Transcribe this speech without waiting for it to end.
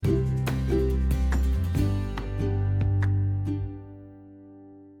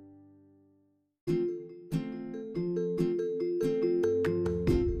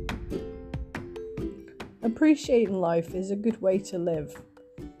Appreciating life is a good way to live.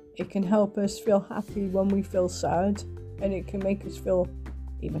 It can help us feel happy when we feel sad, and it can make us feel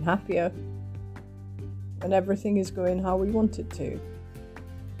even happier when everything is going how we want it to.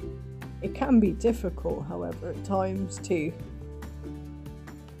 It can be difficult, however, at times to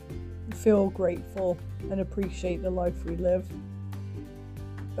feel grateful and appreciate the life we live.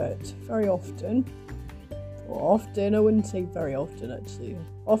 But very often, I wouldn't say very often actually,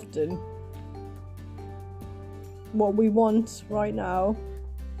 often what we want right now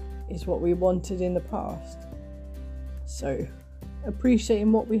is what we wanted in the past. So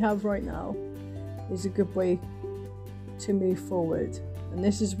appreciating what we have right now is a good way to move forward. And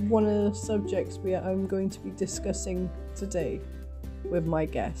this is one of the subjects I'm going to be discussing today with my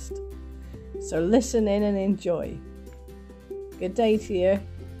guest. So listen in and enjoy. Good day to you.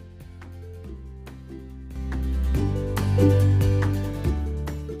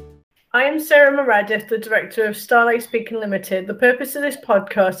 I am Sarah Meredith, the director of Starlight Speaking Limited. The purpose of this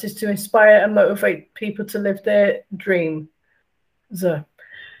podcast is to inspire and motivate people to live their dream.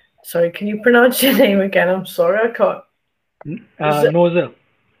 Sorry, can you pronounce your name again? I'm sorry, I can't. Nozer.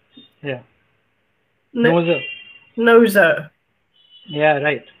 Yeah. Nozer. Yeah,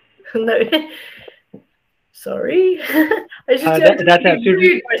 right. No. Sorry. I just that's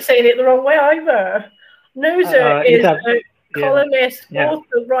absolutely by saying it the wrong way either. Nozer is a columnist,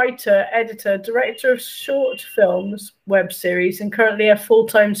 author, writer, editor, director of short films, web series, and currently a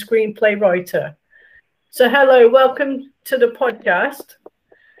full-time screenplay writer. So hello, welcome to the podcast.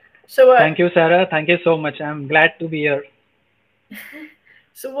 So thank you, Sarah. Thank you so much. I'm glad to be here.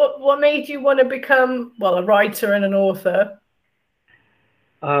 So what made you want to become, a writer and an author?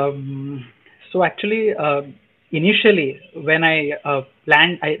 So actually, initially when I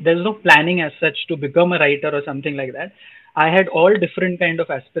planned, there's no planning as such to become a writer or something like that. I had all different kind of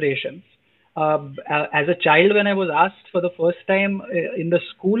aspirations. As a child, when I was asked for the first time in the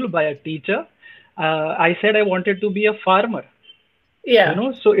school by a teacher, I said I wanted to be a farmer. Yeah.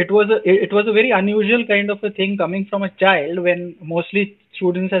 So it was a very unusual kind of a thing coming from a child, when mostly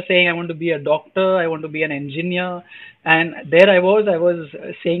students are saying I want to be a doctor, I want to be an engineer, and there I was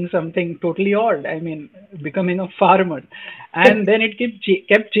saying something totally odd. I mean, becoming a farmer, and then it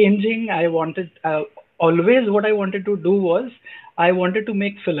kept changing. I wanted always what I wanted to do was I wanted to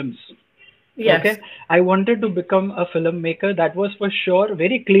make films. Yes. Okay, I wanted to become a filmmaker. That was for sure,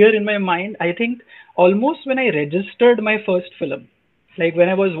 very clear in my mind. I think almost when I registered my first film, like when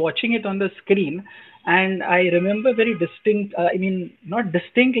I was watching it on the screen, and I remember very not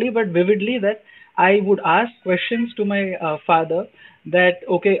distinctly, but vividly, that I would ask questions to my father that,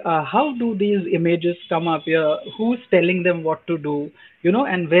 okay, how do these images come up here? Who's telling them what to do?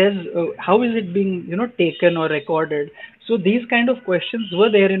 And how is it being, taken or recorded? So these kind of questions were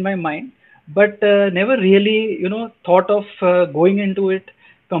there in my mind, but never really, thought of going into it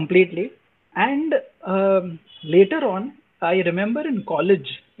completely. And later on, I remember in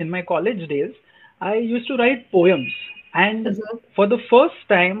my college days, I used to write poems. And for the first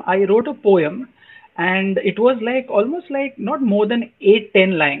time, I wrote a poem, and it was almost not more than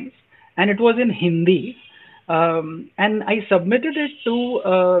 8-10 lines, and it was in Hindi. And I submitted it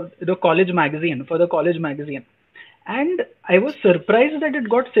to the college magazine, for the college magazine. And I was surprised that it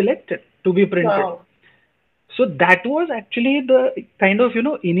got selected to be printed. Wow. So that was actually the kind of,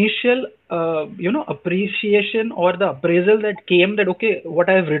 initial, appreciation or the appraisal that came that, okay, what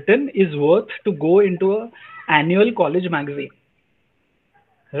I've written is worth to go into a annual college magazine.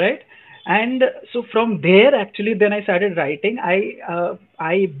 Right. And so from there, actually, then I started writing.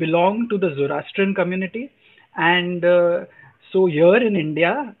 I belong to the Zoroastrian community. And so here in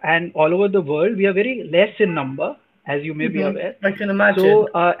India and all over the world, we are very less in number, as you may be aware. I can imagine. So,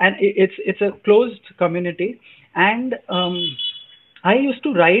 and it's a closed community. And I used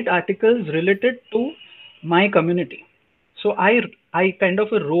to write articles related to my community. So I kind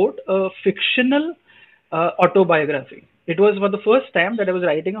of wrote a fictional autobiography. It was for the first time that I was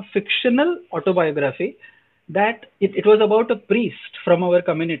writing a fictional autobiography, that it was about a priest from our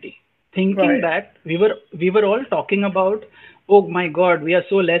community, thinking that we were all talking about, oh my God, we are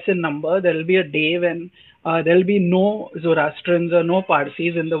so less in number. There will be a day when there will be no Zoroastrians or no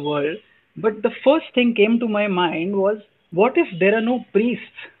Parsis in the world. But the first thing came to my mind was, what if there are no priests?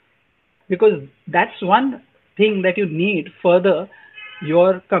 Because that's one thing that you need further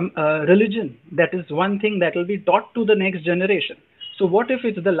your religion. That is one thing that will be taught to the next generation. So what if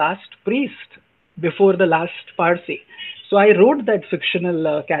it's the last priest before the last Parsi? So I wrote that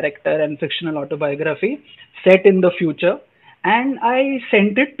fictional character and fictional autobiography set in the future, and I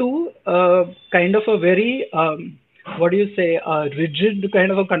sent it to kind of a very what do you say, rigid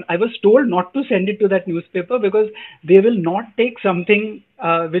kind of I was told not to send it to that newspaper because they will not take something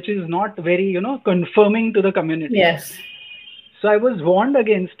which is not very, confirming to the community. Yes. So I was warned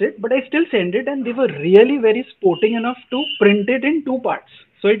against it, but I still sent it, and they were really very sporting enough to print it in two parts.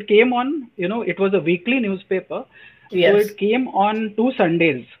 So it came on, it was a weekly newspaper. So Yes. it came on 2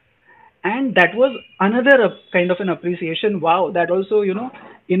 Sundays, and that was another kind of an appreciation. Wow, that also,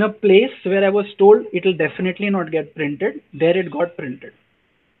 in a place where I was told it'll definitely not get printed, there it got printed.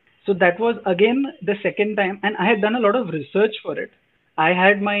 So that was again the second time, and I had done a lot of research for it. I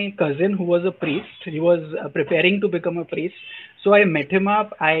had my cousin who was a priest. He was preparing to become a priest. So I met him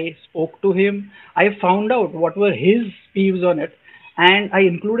up. I spoke to him. I found out what were his views on it, and I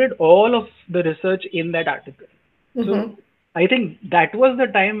included all of the research in that article. So Mm-hmm. I think that was the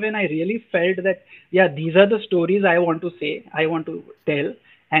time when I really felt that, yeah, these are the stories I want to say, I want to tell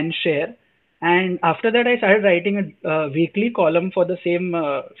and share. And after that, I started writing a weekly column for the same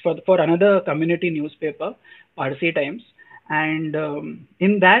for another community newspaper, Parsi Times. And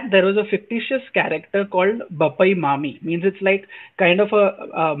in that, there was a fictitious character called Bapai Mami. Means it's like kind of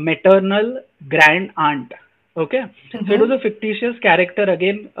a maternal grand aunt. Okay, so it was Mm-hmm. a fictitious character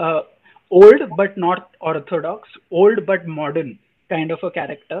again, old but not orthodox, old but modern kind of a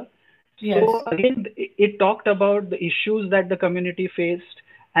character. So Yes. again, it talked about the issues that the community faced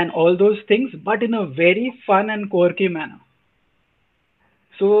and all those things, but in a very fun and quirky manner.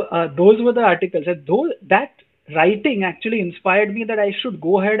 So those were the articles, and that writing actually inspired me that I should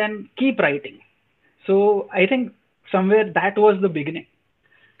go ahead and keep writing. So I think somewhere that was the beginning.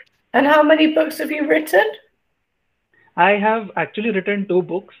 And how many books have you written? I have actually written two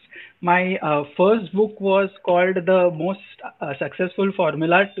books. My first book was called The Most Successful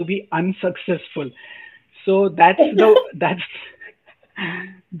Formula to Be Unsuccessful. So That sounds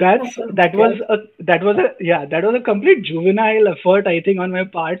that was good. a complete juvenile effort, I think, on my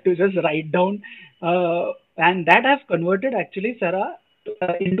part to just write down, and that I've converted actually, Sarah,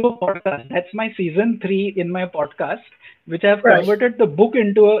 into a podcast. That's my season 3 in my podcast, which I've Right. converted the book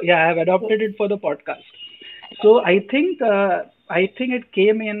into a, yeah, I've adopted it for the podcast. So I think it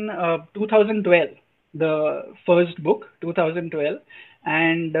came in 2012, the first book, 2012,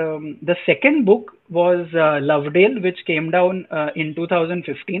 and the second book was Lovedale, which came down in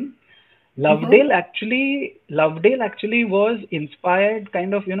 2015. Mm-hmm. Lovedale actually was inspired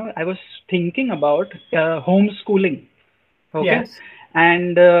kind of, I was thinking about homeschooling. Okay. Yes.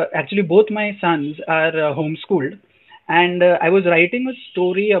 And actually, both my sons are homeschooled. And I was writing a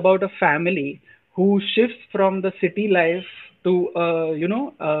story about a family who shifts from the city life to,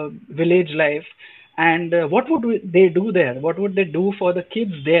 village life. And what would they do there? What would they do for the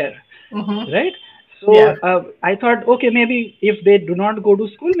kids there? Mm-hmm. Right? So Yeah. I thought, okay, maybe if they do not go to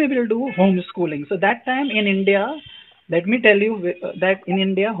school, maybe they'll do homeschooling. So that time in India, let me tell you that in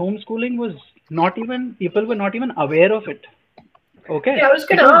India, homeschooling was not even, people were not even aware of it. Okay, Yeah, I was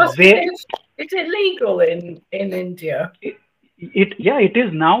going it to was ask, very, is it legal in India? yeah, it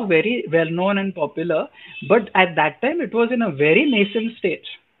is now very well known and popular, but at that time it was in a very nascent stage.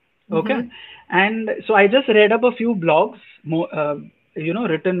 Okay, Mm-hmm. and so I just read up a few blogs,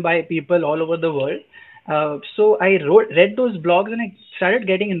 written by people all over the world. So I read those blogs, and I started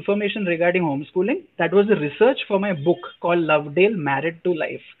getting information regarding homeschooling. That was the research for my book called Lovedale Married to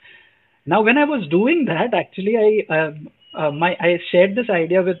Life. Now, when I was doing that, actually, I shared this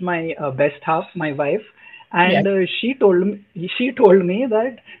idea with my best half, my wife, Yeah. and she told me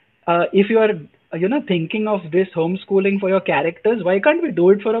that if you are thinking of this homeschooling for your characters, why can't we do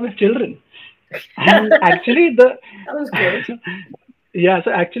it for our children? And actually, the That was good. yeah,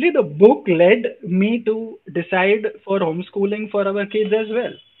 so actually, the book led me to decide for homeschooling for our kids as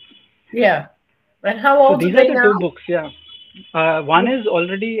well. Yeah. And how So old are these are they the now? two books, yeah. One is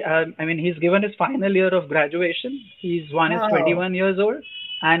already, I mean, he's given his final year of graduation. One is Wow. 21 years old,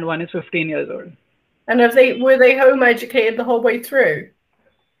 and one is 15 years old. And were they home educated the whole way through?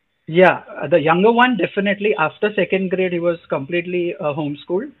 Yeah, the younger one definitely after second grade he was completely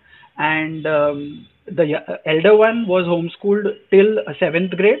homeschooled, and the elder one was homeschooled till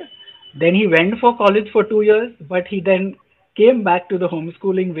seventh grade. Then he went for college for 2 years, but he then came back to the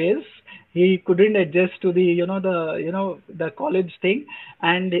homeschooling ways. He couldn't adjust to the the college thing,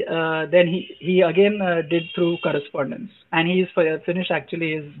 and then he again did through correspondence, and he's finished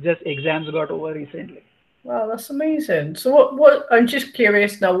actually. His just exams got over recently. Wow, that's amazing. So I'm just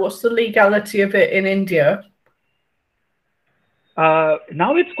curious now, what's the legality of it in India?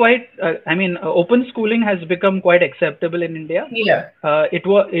 Now it's quite. Open schooling has become quite acceptable in India. Yeah. It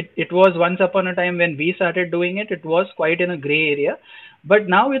was once upon a time when we started doing it. It was quite in a gray area, but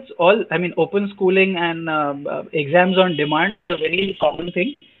now it's all. I mean, open schooling and exams on demand is a very common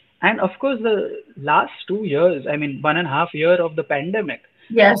thing. And of course, the last 2 years, I mean, 1.5 year of the pandemic,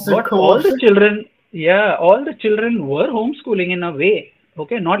 Yes, of got all course. the children. Yeah, all the children were homeschooling in a way.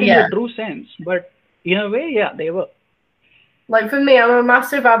 Okay, not in the Yeah. true sense, but in a way, yeah, they were. Like for me, I'm a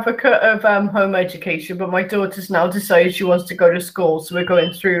massive advocate of home education, but my daughter's now decided she wants to go to school, so we're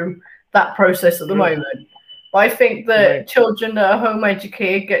going through that process at the Right. moment. But I think that Right. children that are home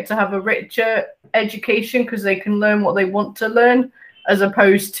educated get to have a richer education because they can learn what they want to learn as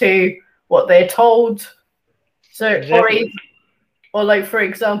opposed to what they're told. So, Exactly. or like for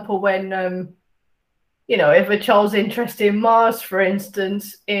example, when if a child's interested in Mars, for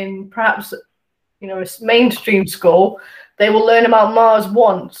instance, in perhaps a mainstream school, they will learn about Mars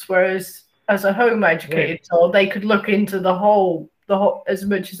once, whereas as a home educated Right. child, they could look into the whole as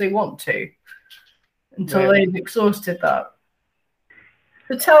much as they want to until Right. they've exhausted that.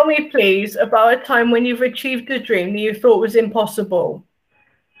 So tell me, please, about a time when you've achieved a dream that you thought was impossible.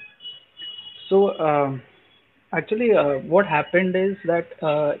 So, actually, what happened is that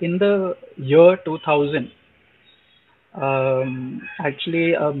in the year 2000, actually,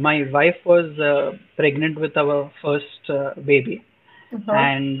 my wife was pregnant with our first baby, Uh-huh.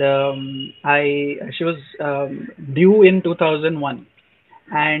 and I she was due in 2001,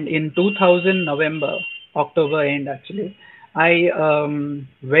 and in 2000 November, October end actually, I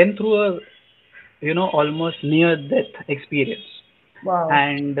went through a almost near death experience. Wow.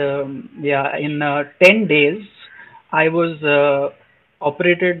 And yeah, in 10 days I was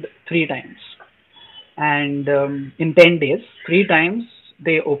operated 3 times. And in 10 days 3 times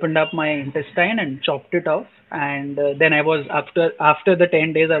they opened up my intestine and chopped it off. And then I was, after the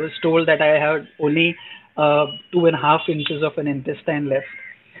 10 days, I was told that I had only 2.5 inches of an intestine left.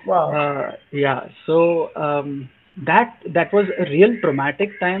 Wow. Yeah, so that was a real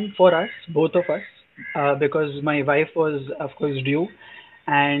traumatic time for us, both of us, because my wife was, of course, due,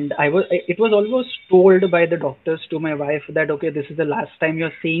 and It was almost told by the doctors to my wife that okay, this is the last time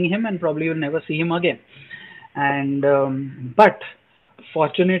you're seeing him, and probably you'll never see him again. And but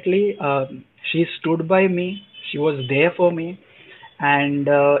fortunately, she stood by me. She was there for me, and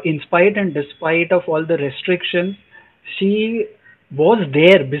in spite and despite of all the restrictions, she was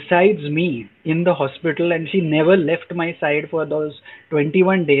there besides me in the hospital, and she never left my side for those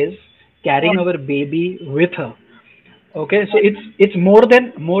 21 days, carrying our baby with her. Okay, so it's more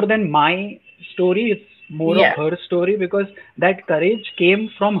than my story. It's more of Yeah. her story, because that courage came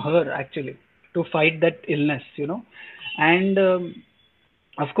from her actually, to fight that illness. And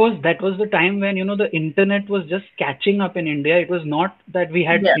of course, that was the time when the internet was just catching up in India. It was not that we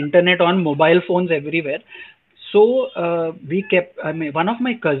had Yeah. internet on mobile phones everywhere. So we kept. I mean, one of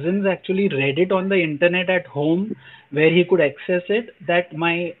my cousins actually read it on the internet at home, where he could access it. That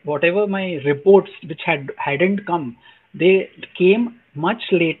my whatever my reports which hadn't come, they came much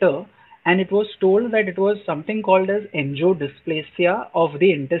later, and it was told that it was something called as angiodysplasia of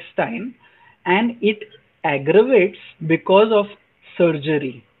the intestine, and it aggravates because of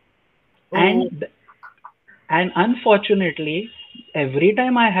surgery. Oh, And and unfortunately, every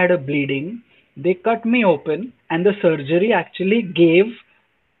time I had a bleeding, they cut me open, and the surgery actually gave,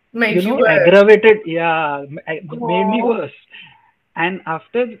 made you worse. aggravated, yeah, made me Oh, worse. And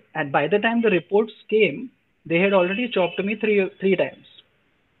by the time the reports came, they had already chopped me three times.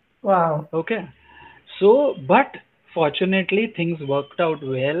 wow. Okay. So, but fortunately, things worked out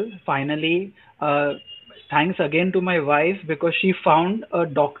well. Finally, thanks again to my wife, because she found a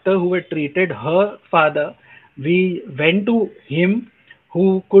doctor who had treated her father. We went to him,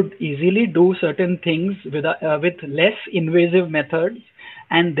 who could easily do certain things with less invasive methods,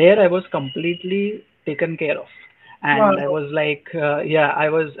 and there I was completely taken care of. And I Wow. was like, yeah, I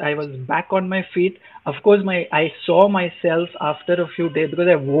was back on my feet. Of course, I saw myself after a few days, because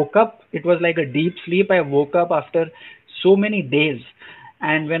I woke up. It was like a deep sleep. I woke up after so many days,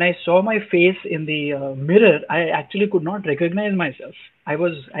 and when I saw my face in the mirror, I actually could not recognize myself. I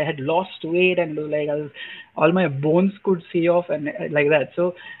had lost weight, and it was like all my bones could see off, and like that.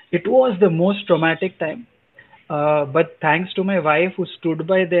 So it was the most traumatic time. But thanks to my wife, who stood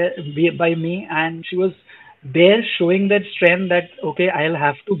by me, and she was there showing that strength, that okay, I'll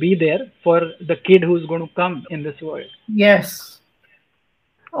have to be there for the kid who's going to come in this world. Yes.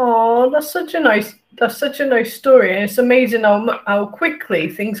 Oh, that's such a nice story, and it's amazing how quickly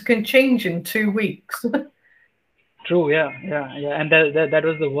things can change in 2 weeks. True, yeah, yeah, yeah. And that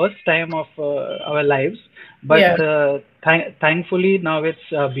was the worst time of our lives. But Yeah. thankfully now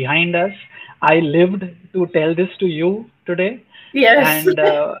it's behind us. I lived to tell this to you today, Yes. and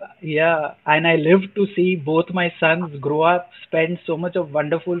yeah, and I lived to see both my sons grow up, spend so much of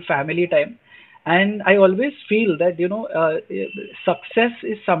wonderful family time. And I always feel that success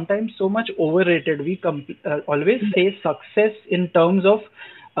is sometimes so much overrated. We always say success in terms of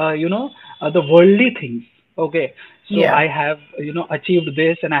the worldly things. Okay, so Yeah. I have achieved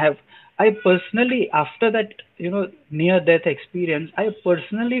this, and I personally, after that near death experience, I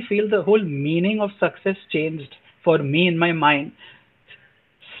personally feel the whole meaning of success changed for me in my mind.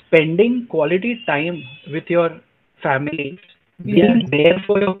 Spending quality time with your family, Yeah. being there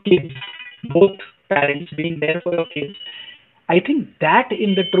for your kids, both parents being there for your kids, I think that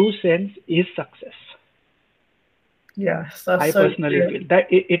in the true sense is success. Yes. That's I so personally true. feel that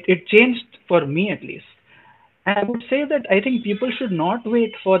it changed for me at least. And I would say that I think people should not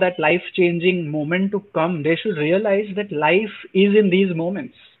wait for that life changing moment to come. They should realize that life is in these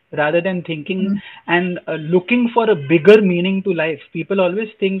moments rather than thinking Mhm. and looking for a bigger meaning to life. People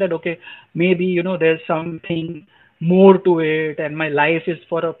always think that, okay, maybe, there's something more to it and my life is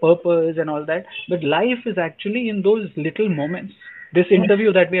for a purpose and all that. But life is actually in those little moments. This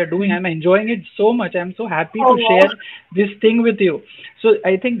interview that we are doing, I'm enjoying it so much. I'm so happy to Oh, share this thing with you. So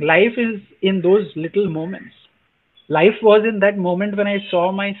I think life is in those little moments. Life was in that moment when I saw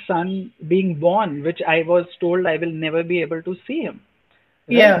my son being born, which I was told I will never be able to see him,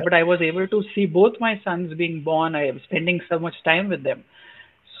 right? yeah. But I was able to see both my sons being born. I am spending so much time with them.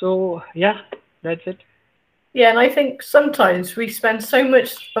 So, yeah, that's it. Yeah. And I think sometimes we spend so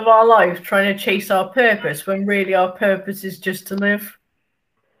much of our life trying to chase our purpose when really our purpose is just to live,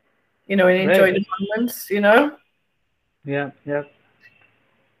 and enjoy Right. the moments. Yeah, yeah,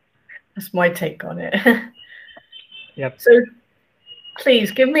 That's my take on it. yeah. So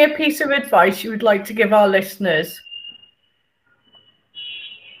please give me a piece of advice you would like to give our listeners.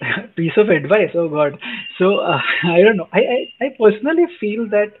 Piece of advice. Oh God. So I don't know. I personally feel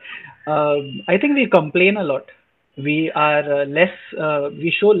that I think we complain a lot. We are less.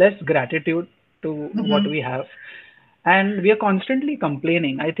 We show less gratitude to what Hmm. we have, and we are constantly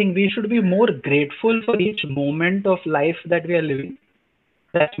complaining. I think we should be more grateful for each moment of life that we are living.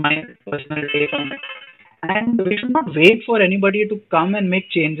 That's my personal take on it. And we should not wait for anybody to come and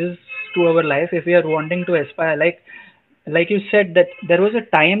make changes to our life if we are wanting to aspire. Like you said that there was a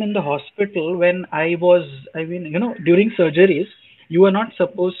time in the hospital when I mean, during surgeries, you are not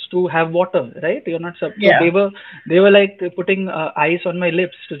supposed to have water, right? You're not so Yeah. they were like putting ice on my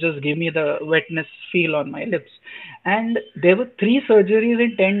lips to just give me the wetness feel on my lips. And there were three surgeries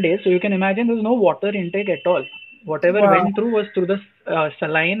in 10 days, so you can imagine there was no water intake at all. Whatever Wow. went through was through the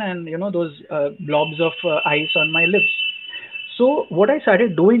saline and those blobs of ice on my lips. So what I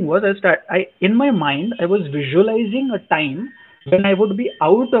started doing was I in my mind I was visualizing a time when I would be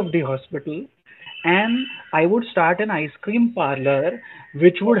out of the hospital and I would start an ice cream parlor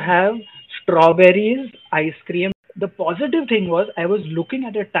which would have strawberries ice cream. The positive thing was I was looking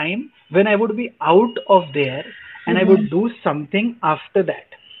at a time when I would be out of there and I Hmm. would do something after that.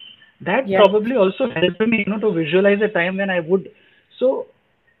 That Yeah. probably also helped me to visualize a time when I would. So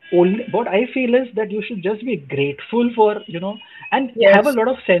only what I feel is that you should just be grateful for and have a Yes. lot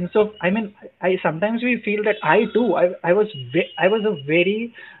of sense of. I mean, I sometimes we feel that I too I was a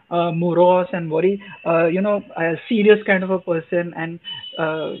very morose and very a serious kind of a person, and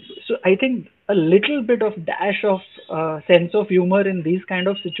so I think a little bit of dash of sense of humor in these kind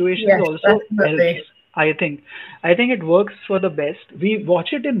of situations Yes. also helps. Definitely. I think I think it works for the best. We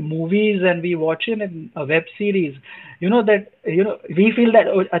watch it in movies and we watch it in a web series. That we feel that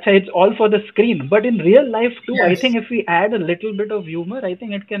acha, it's all for the screen, but in real life too, I think Yes. if we add a little bit of humor, I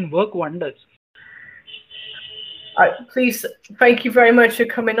think it can work wonders. Please, thank you very much for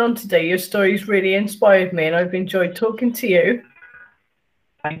coming on today. Your stories really inspired me, and I've enjoyed talking to you.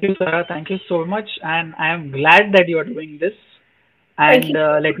 Thank you, Sarah. Thank you so much, and I am glad that you are doing this. Thank And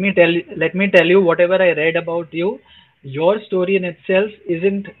you. let me tell you, whatever I read about you, your story in itself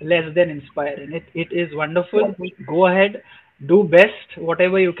isn't less than inspiring. It is wonderful. Go ahead, do best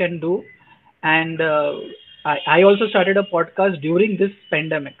whatever you can do. And I also started a podcast during this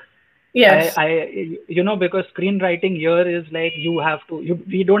pandemic. Yes. Because screenwriting here is like you have to,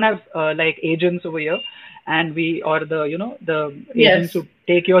 we don't have like agents over here, and we or the the agents Yes. who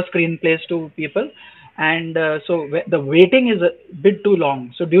take your screenplays to people, and so the waiting is a bit too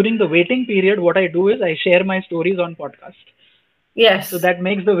long. So during the waiting period, what I do is I share my stories on podcast, so Yes. that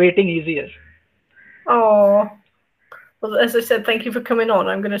makes the waiting easier. Oh. Well, as I said, thank you for coming on.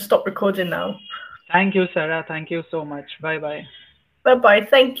 I'm going to stop recording now. Thank you, Sarah. Thank you so much. Bye bye. Bye bye.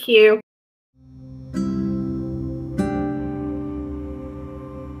 Thank you.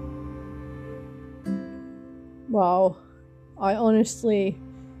 Wow, I honestly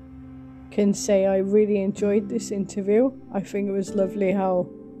can say I really enjoyed this interview. I think it was lovely how...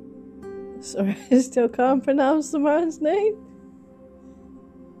 Sorry, I still can't pronounce the man's name.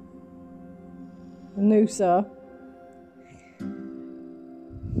 Noosa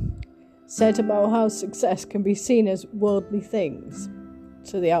said about how success can be seen as worldly things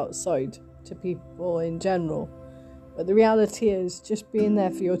to the outside, to people in general. But the reality is just being there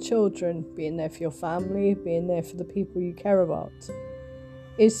for your children, being there for your family, being there for the people you care about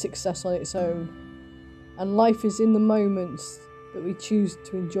is success on its own. And life is in the moments that we choose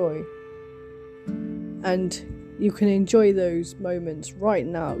to enjoy. And you can enjoy those moments right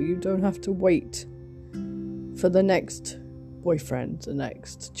now. You don't have to wait for the next boyfriend, the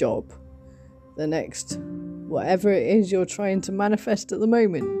next job, the next whatever it is you're trying to manifest at the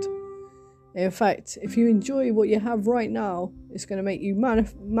moment. In fact, if you enjoy what you have right now, it's going to make you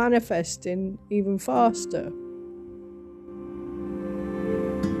manifest in even faster.